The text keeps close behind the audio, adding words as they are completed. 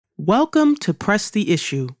Welcome to Press the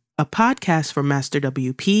Issue, a podcast from Master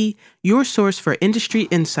WP, your source for industry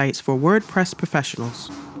insights for WordPress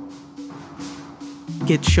professionals.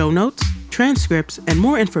 Get show notes, transcripts, and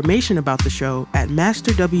more information about the show at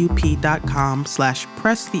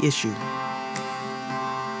masterwp.com/presstheissue.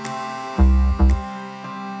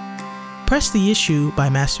 Press the Issue by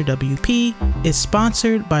Master WP is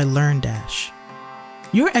sponsored by LearnDash.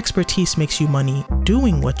 Your expertise makes you money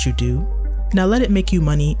doing what you do. Now let it make you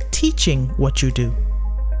money teaching what you do.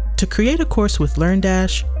 To create a course with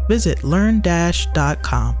LearnDash, visit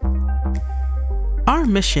learndash.com. Our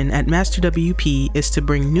mission at Master WP is to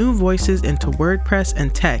bring new voices into WordPress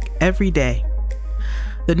and tech every day.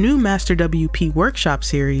 The new Master WP Workshop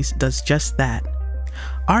series does just that.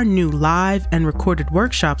 Our new live and recorded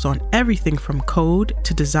workshops on everything from code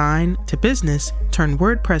to design to business turn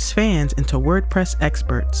WordPress fans into WordPress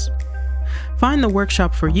experts. Find the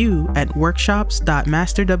workshop for you at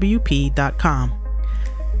workshops.masterwp.com.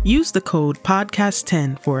 Use the code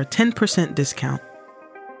podcast10 for a 10% discount.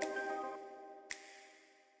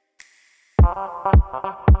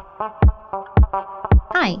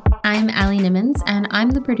 Hi, I'm Allie Nimmons, and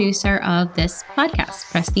I'm the producer of this podcast,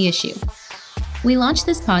 Press the Issue. We launched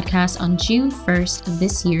this podcast on June 1st of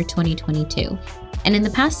this year, 2022. And in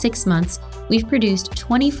the past 6 months, we've produced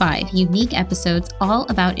 25 unique episodes all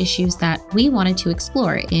about issues that we wanted to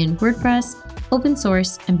explore in WordPress, open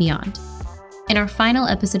source, and beyond. In our final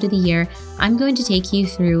episode of the year, I'm going to take you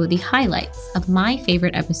through the highlights of my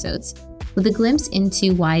favorite episodes with a glimpse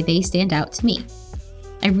into why they stand out to me.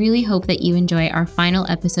 I really hope that you enjoy our final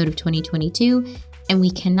episode of 2022, and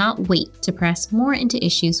we cannot wait to press more into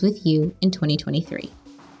issues with you in 2023.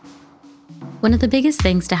 One of the biggest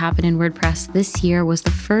things to happen in WordPress this year was the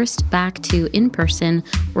first back to in-person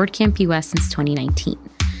WordCamp US since 2019.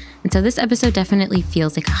 And so this episode definitely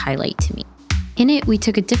feels like a highlight to me. In it, we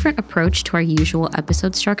took a different approach to our usual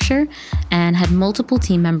episode structure and had multiple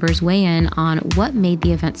team members weigh in on what made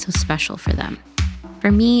the event so special for them.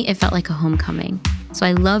 For me, it felt like a homecoming. So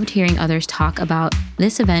I loved hearing others talk about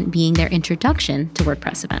this event being their introduction to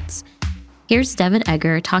WordPress events. Here's Devin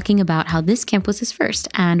Egger talking about how this camp was his first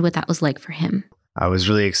and what that was like for him. I was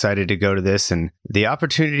really excited to go to this, and the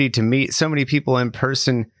opportunity to meet so many people in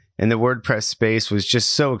person in the WordPress space was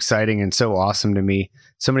just so exciting and so awesome to me.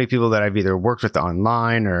 So many people that I've either worked with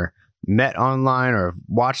online or met online or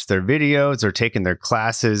watched their videos or taken their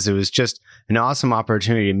classes. It was just an awesome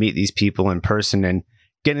opportunity to meet these people in person, and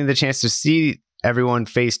getting the chance to see everyone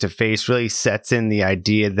face to face really sets in the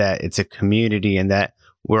idea that it's a community and that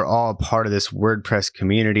we're all a part of this WordPress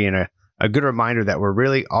community, and a good reminder that we're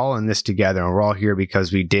really all in this together, and we're all here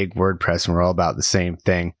because we dig WordPress and we're all about the same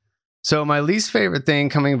thing. So my least favorite thing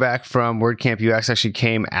coming back from WordCamp UX actually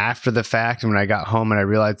came after the fact, when I got home and I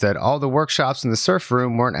realized that all the workshops in the surf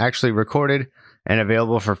room weren't actually recorded and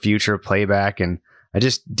available for future playback, and I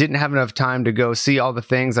just didn't have enough time to go see all the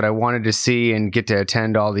things that I wanted to see and get to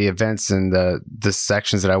attend all the events and the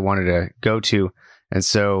sections that I wanted to go to. And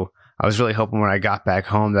so I was really hoping when I got back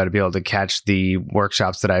home that I'd be able to catch the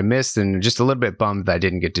workshops that I missed, and just a little bit bummed that I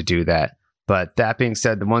didn't get to do that. But that being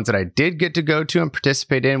said, the ones that I did get to go to and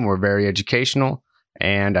participate in were very educational,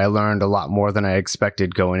 and I learned a lot more than I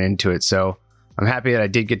expected going into it. So I'm happy that I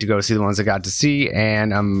did get to go see the ones I got to see,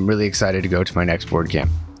 and I'm really excited to go to my next WordCamp.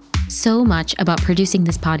 So much about producing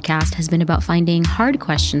this podcast has been about finding hard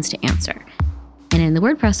questions to answer. And in the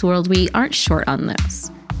WordPress world, we aren't short on those.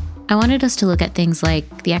 I wanted us to look at things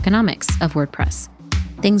like the economics of WordPress,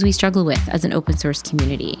 things we struggle with as an open source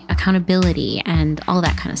community, accountability, and all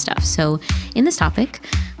that kind of stuff. So in this topic,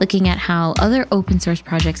 looking at how other open source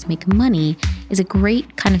projects make money is a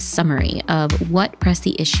great kind of summary of what Press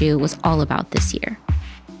the Issue was all about this year.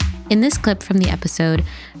 In this clip from the episode,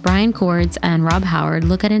 Brian Cords and Rob Howard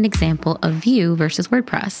look at an example of Vue versus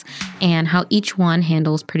WordPress and how each one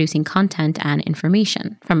handles producing content and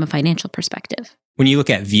information from a financial perspective. When you look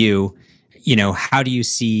at Vue, how do you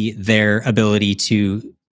see their ability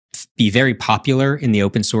to be very popular in the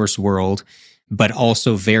open source world, but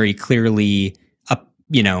also very clearly,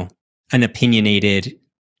 an opinionated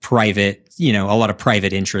private, a lot of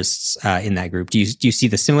private interests in that group? Do you see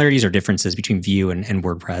the similarities or differences between Vue and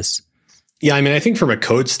WordPress? Yeah, I think from a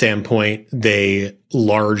code standpoint, they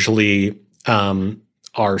largely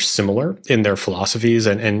are similar in their philosophies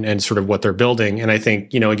and sort of what they're building. And I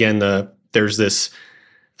think, again, there's this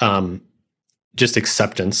just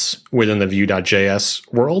acceptance within the Vue.js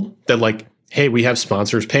world that hey, we have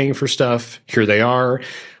sponsors paying for stuff. Here they are.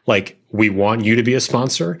 We want you to be a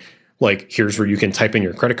sponsor. Here's where you can type in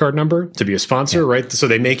your credit card number to be a sponsor, right? So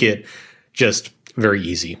they make it just very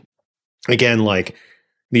easy. Again,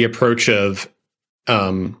 the approach of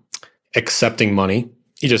accepting money.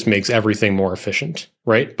 It just makes everything more efficient,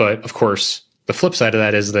 right? But of course, the flip side of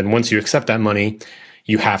that is then once you accept that money,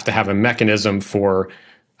 you have to have a mechanism for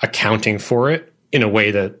accounting for it in a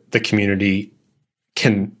way that the community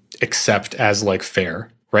can accept as like fair,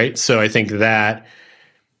 right? So I think that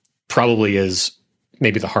probably is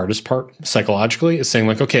maybe the hardest part psychologically, is saying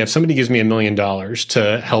like, okay, if somebody gives me $1 million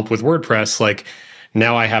to help with WordPress, like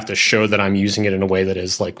now I have to show that I'm using it in a way that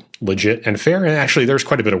is like legit and fair. And actually there's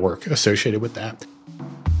quite a bit of work associated with that.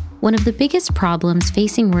 One of the biggest problems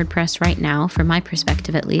facing WordPress right now, from my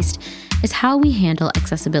perspective at least, is how we handle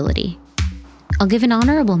accessibility. I'll give an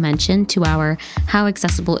honorable mention to our How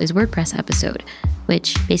Accessible is WordPress episode,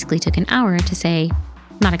 which basically took an hour to say,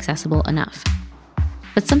 not accessible enough.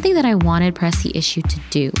 But something that I wanted Press the Issue to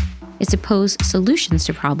do is to pose solutions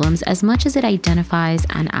to problems as much as it identifies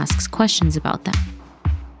and asks questions about them.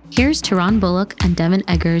 Here's Taran Bullock and Devin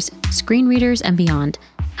Eggers, Screen Readers and Beyond,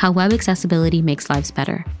 How Web Accessibility Makes Lives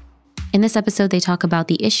Better. In this episode, they talk about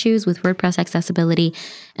the issues with WordPress accessibility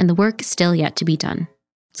and the work still yet to be done.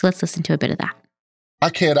 So let's listen to a bit of that. Why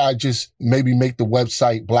can't I just maybe make the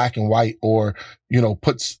website black and white, or,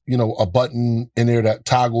 puts, a button in there that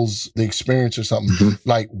toggles the experience or something? Mm-hmm.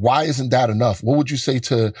 Like, why isn't that enough? What would you say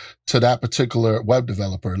to that particular web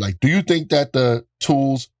developer? Like, do you think that the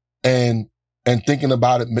tools and thinking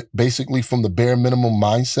about it basically from the bare minimum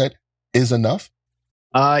mindset is enough?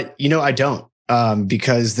 I don't.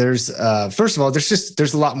 Because there's, first of all,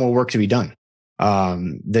 there's a lot more work to be done. I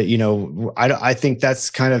think that's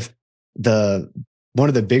kind of one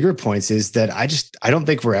of the bigger points is that I don't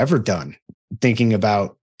think we're ever done thinking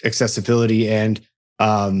about accessibility. And,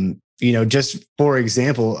 just for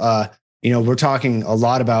example, we're talking a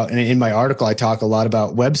lot about, and in my article, I talk a lot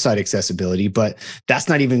about website accessibility, but that's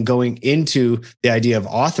not even going into the idea of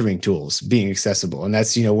authoring tools being accessible. And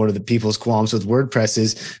that's, one of the people's qualms with WordPress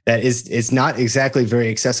is that it's not exactly very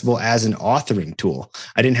accessible as an authoring tool.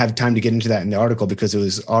 I didn't have time to get into that in the article because it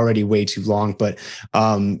was already way too long, but,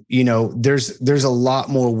 there's a lot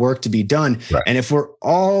more work to be done. Right. And if we're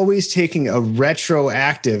always taking a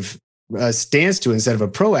retroactive stance to it instead of a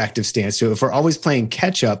proactive stance to it, if we're always playing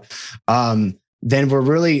catch up, then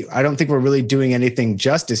I don't think we're really doing anything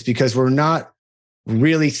justice, because we're not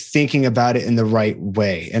really thinking about it in the right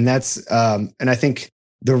way. And that's, and I think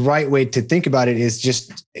the right way to think about it is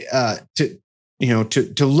just to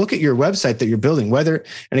look at your website that you're building, whether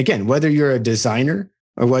you're a designer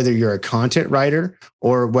or whether you're a content writer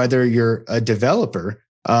or whether you're a developer,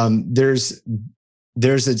 there's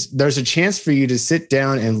a chance for you to sit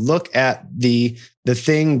down and look at the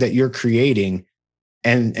thing that you're creating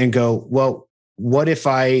and go, well, what if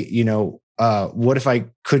I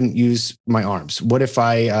couldn't use my arms? What if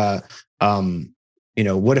what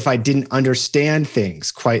if I didn't understand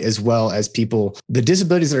things quite as well as people, the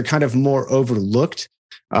disabilities that are kind of more overlooked,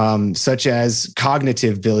 such as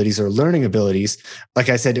cognitive abilities or learning abilities. Like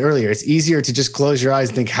I said earlier, it's easier to just close your eyes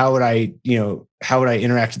and think, how would I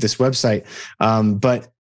interact with this website? But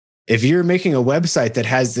if you're making a website that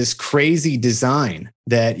has this crazy design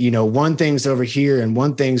that, one thing's over here and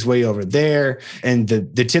one thing's way over there, and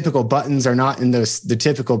the typical buttons are not in the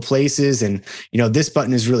typical places, and, this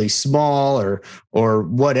button is really small or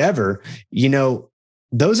whatever,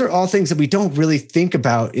 those are all things that we don't really think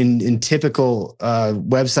about in typical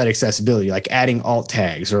website accessibility, like adding alt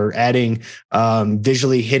tags or adding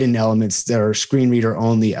visually hidden elements that are screen reader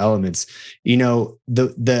only elements.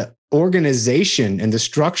 The organization and the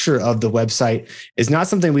structure of the website is not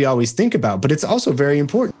something we always think about, but it's also very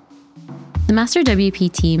important. The Master WP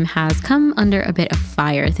team has come under a bit of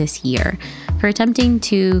fire this year for attempting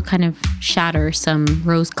to kind of shatter some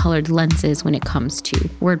rose-colored lenses when it comes to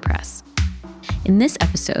WordPress. In this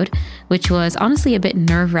episode, which was honestly a bit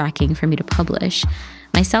nerve-wracking for me to publish,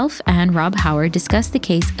 myself and Rob Howard discussed the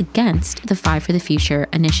case against the Five for the Future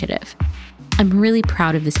initiative. I'm really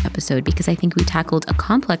proud of this episode because I think we tackled a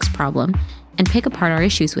complex problem and pick apart our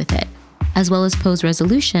issues with it, as well as pose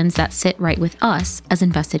resolutions that sit right with us as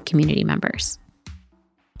invested community members.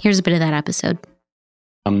 Here's a bit of that episode.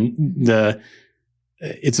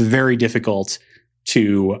 It's very difficult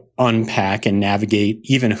to unpack and navigate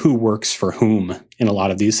even who works for whom in a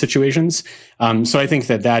lot of these situations. So I think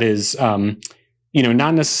that is,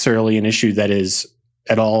 not necessarily an issue that is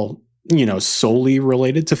at all, solely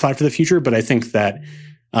related to Five for the Future, but I think that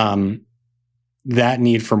that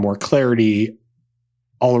need for more clarity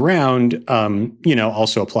all around,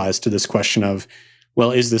 also applies to this question of,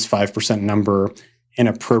 well, is this 5% number an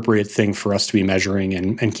appropriate thing for us to be measuring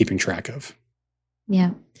and keeping track of?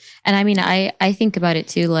 Yeah. And I mean, I think about it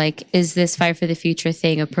too, like, is this Five for the Future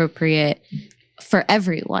thing appropriate for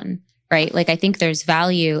everyone? right? Like, I think there's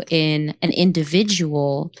value in an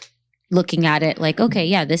individual looking at it like, okay,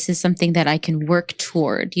 yeah, this is something that I can work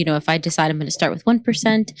toward. You know, if I decide I'm going to start with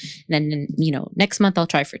 1%, then, you know, next month I'll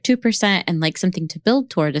try for 2%, and like something to build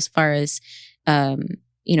toward as far as,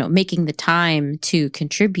 you know, making the time to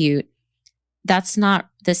contribute. That's not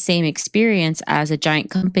the same experience as a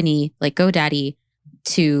giant company like GoDaddy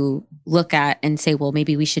to look at and say, well,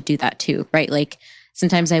 maybe we should do that too, right? Like,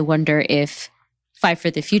 sometimes I wonder if Five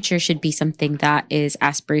for the Future should be something that is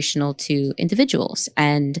aspirational to individuals,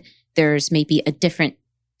 and there's maybe a different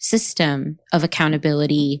system of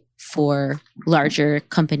accountability for larger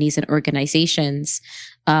companies and organizations.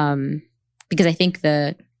 Because I think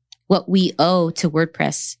what we owe to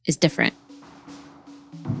WordPress is different.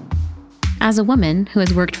 As a woman who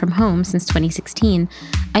has worked from home since 2016,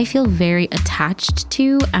 I feel very attached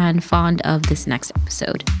to and fond of this next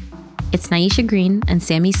episode. It's Naisha Green and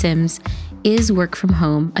Sammy Sims. Is work from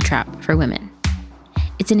home a trap for women?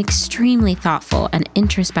 It's an extremely thoughtful and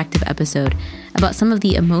introspective episode about some of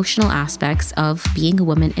the emotional aspects of being a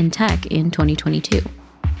woman in tech in 2022.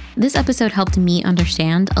 This episode helped me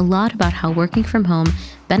understand a lot about how working from home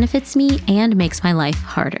benefits me and makes my life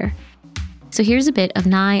harder. So here's a bit of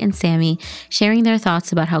Nai and Sammy sharing their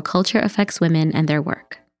thoughts about how culture affects women and their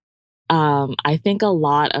work. I think a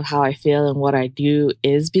lot of how I feel and what I do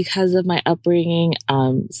is because of my upbringing.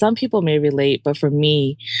 Some people may relate, but for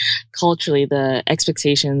me, culturally, the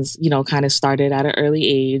expectations, you know, kind of started at an early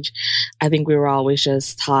age. I think we were always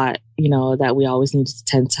just taught, you know, that we always needed to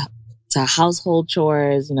tend to household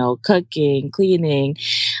chores, you know, cooking, cleaning,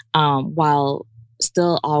 while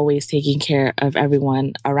still always taking care of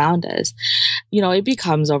everyone around us. You know, it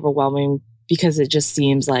becomes overwhelming because it just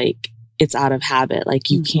seems like it's out of habit.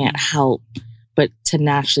 Like you can't help but to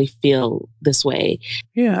naturally feel this way.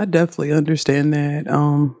 Yeah, I definitely understand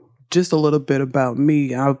that. Just a little bit about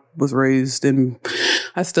me. I was raised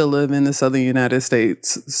I still live in the Southern United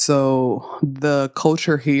States. So the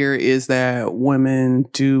culture here is that women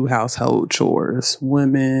do household chores.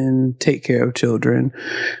 Women take care of children.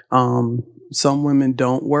 Some women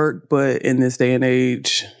don't work, but in this day and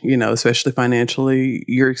age, you know, especially financially,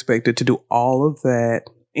 you're expected to do all of that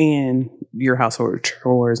and your household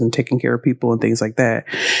chores and taking care of people and things like that.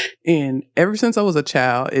 And ever since I was a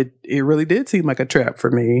child, it really did seem like a trap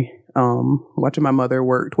for me. Watching my mother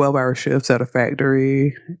work 12-hour shifts at a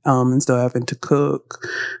factory, and still having to cook,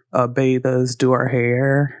 bathe us, do our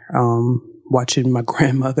hair, watching my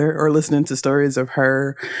grandmother or listening to stories of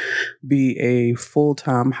her be a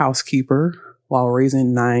full-time housekeeper while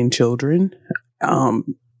raising 9 children.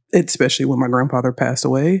 Especially when my grandfather passed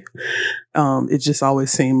away. It just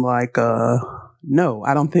always seemed like, no,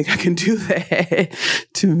 I don't think I can do that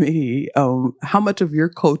to me. How much of your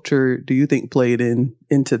culture do you think played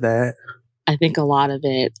into that? I think a lot of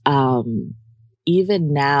it,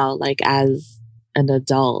 even now, like as an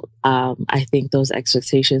adult, I think those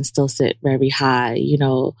expectations still sit very high, you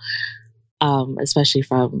know, especially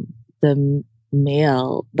from the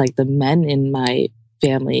male, like the men in my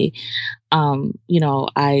family. You know,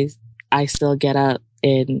 I still get up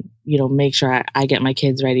and, you know, make sure I get my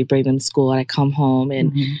kids ready, bring them to school, and I come home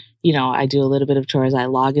and, you know, I do a little bit of chores. I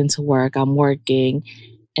log into work, I'm working,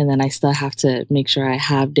 and then I still have to make sure I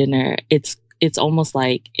have dinner. It's almost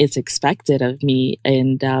like it's expected of me.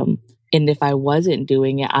 And if I wasn't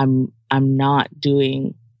doing it, I'm not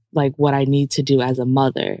doing like what I need to do as a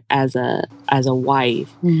mother, as a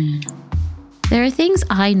wife. There are things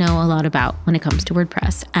I know a lot about when it comes to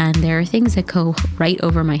WordPress, and there are things that go right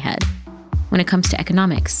over my head. When it comes to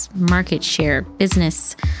economics, market share,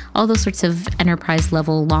 business, all those sorts of enterprise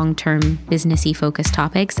level, long-term, businessy focused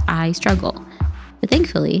topics, I struggle. But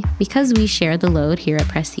thankfully, because we share the load here at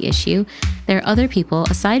Press the Issue, there are other people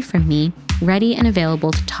aside from me ready and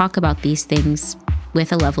available to talk about these things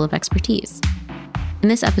with a level of expertise. In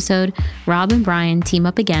this episode, Rob and Brian team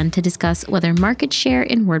up again to discuss whether market share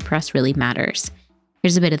in WordPress really matters.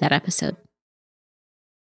 Here's a bit of that episode.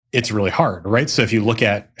 It's really hard, right? So if you look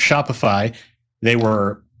at Shopify, they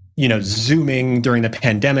were, you know, zooming during the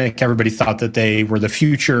pandemic. Everybody thought that they were the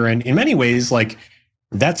future. And in many ways, like,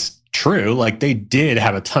 that's true. Like, they did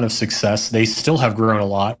have a ton of success. They still have grown a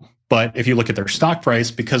lot. But if you look at their stock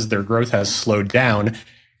price, because their growth has slowed down,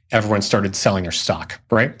 everyone started selling their stock,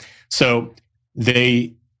 right? So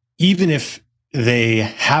they, even if they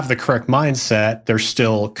have the correct mindset, they're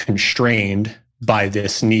still constrained by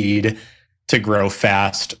this need to grow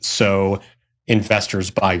fast so investors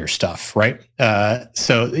buy your stuff, right?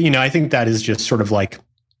 So, you know, I think that is just sort of like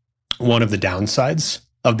one of the downsides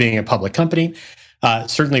of being a public company.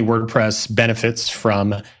 Certainly WordPress benefits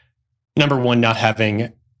from, number one, not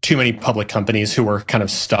having too many public companies who were kind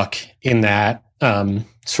of stuck in that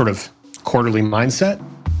sort of quarterly mindset.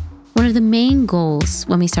 One of the main goals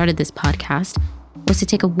when we started this podcast was to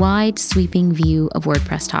take a wide, sweeping view of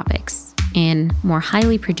WordPress topics in more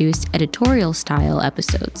highly produced editorial style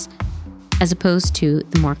episodes, as opposed to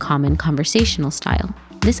the more common conversational style.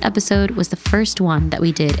 This episode was the first one that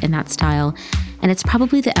we did in that style, and it's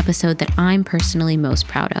probably the episode that I'm personally most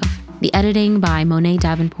proud of. The editing by Monet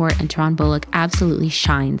Davenport and Teron Bullock absolutely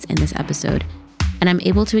shines in this episode, and I'm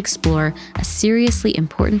able to explore a seriously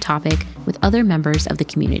important topic with other members of the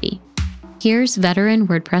community. Here's veteran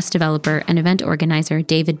WordPress developer and event organizer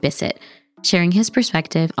David Bissett sharing his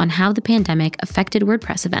perspective on how the pandemic affected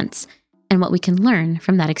WordPress events and what we can learn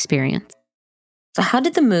from that experience. So how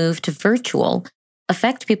did the move to virtual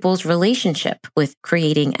affect people's relationship with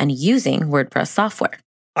creating and using WordPress software?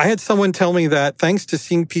 I had someone tell me that thanks to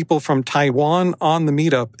seeing people from Taiwan on the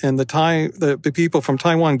meetup and the people from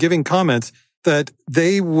Taiwan giving comments, that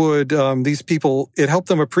they would, these people, it helped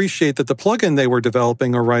them appreciate that the plugin they were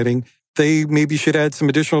developing or writing, they maybe should add some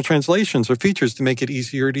additional translations or features to make it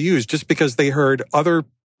easier to use, just because they heard other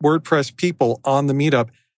WordPress people on the meetup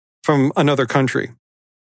from another country.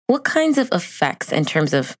 What kinds of effects in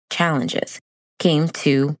terms of challenges came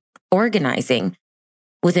to organizing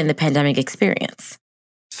within the pandemic experience?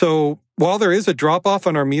 So while there is a drop-off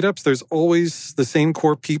on our meetups, there's always the same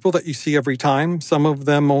core people that you see every time. Some of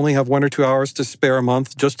them only have 1 or 2 hours to spare a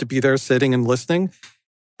month just to be there sitting and listening.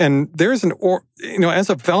 And there's as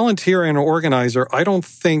a volunteer and an organizer, I don't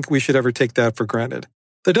think we should ever take that for granted.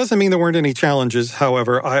 That doesn't mean there weren't any challenges.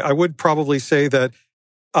 However, I would probably say that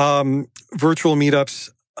virtual meetups,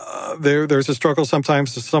 there's a struggle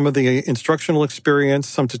sometimes. Some of the instructional experience,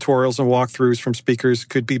 some tutorials and walkthroughs from speakers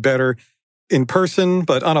could be better in person.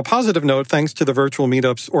 But on a positive note, thanks to the virtual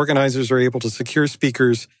meetups, organizers are able to secure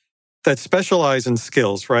speakers that specialize in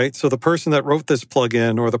skills, right? So the person that wrote this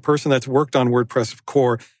plugin or the person that's worked on WordPress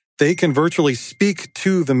core, they can virtually speak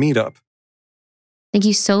to the meetup. Thank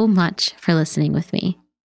you so much for listening with me.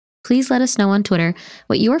 Please let us know on Twitter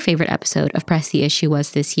what your favorite episode of Press the Issue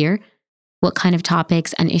was this year, what kind of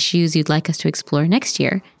topics and issues you'd like us to explore next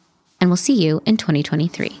year, and we'll see you in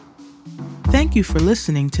 2023. Thank you for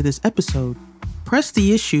listening to this episode. Press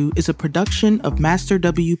the Issue is a production of Master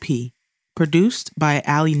WP, produced by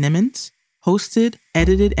Ali Nimmons, hosted,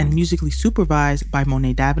 edited, and musically supervised by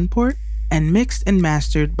Monet Davenport, and mixed and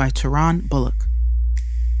mastered by Teron Bullock.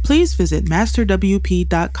 Please visit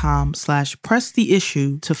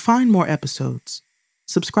masterwp.com/presstheissue to find more episodes.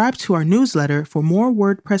 Subscribe to our newsletter for more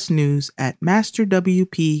WordPress news at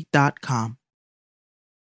masterwp.com.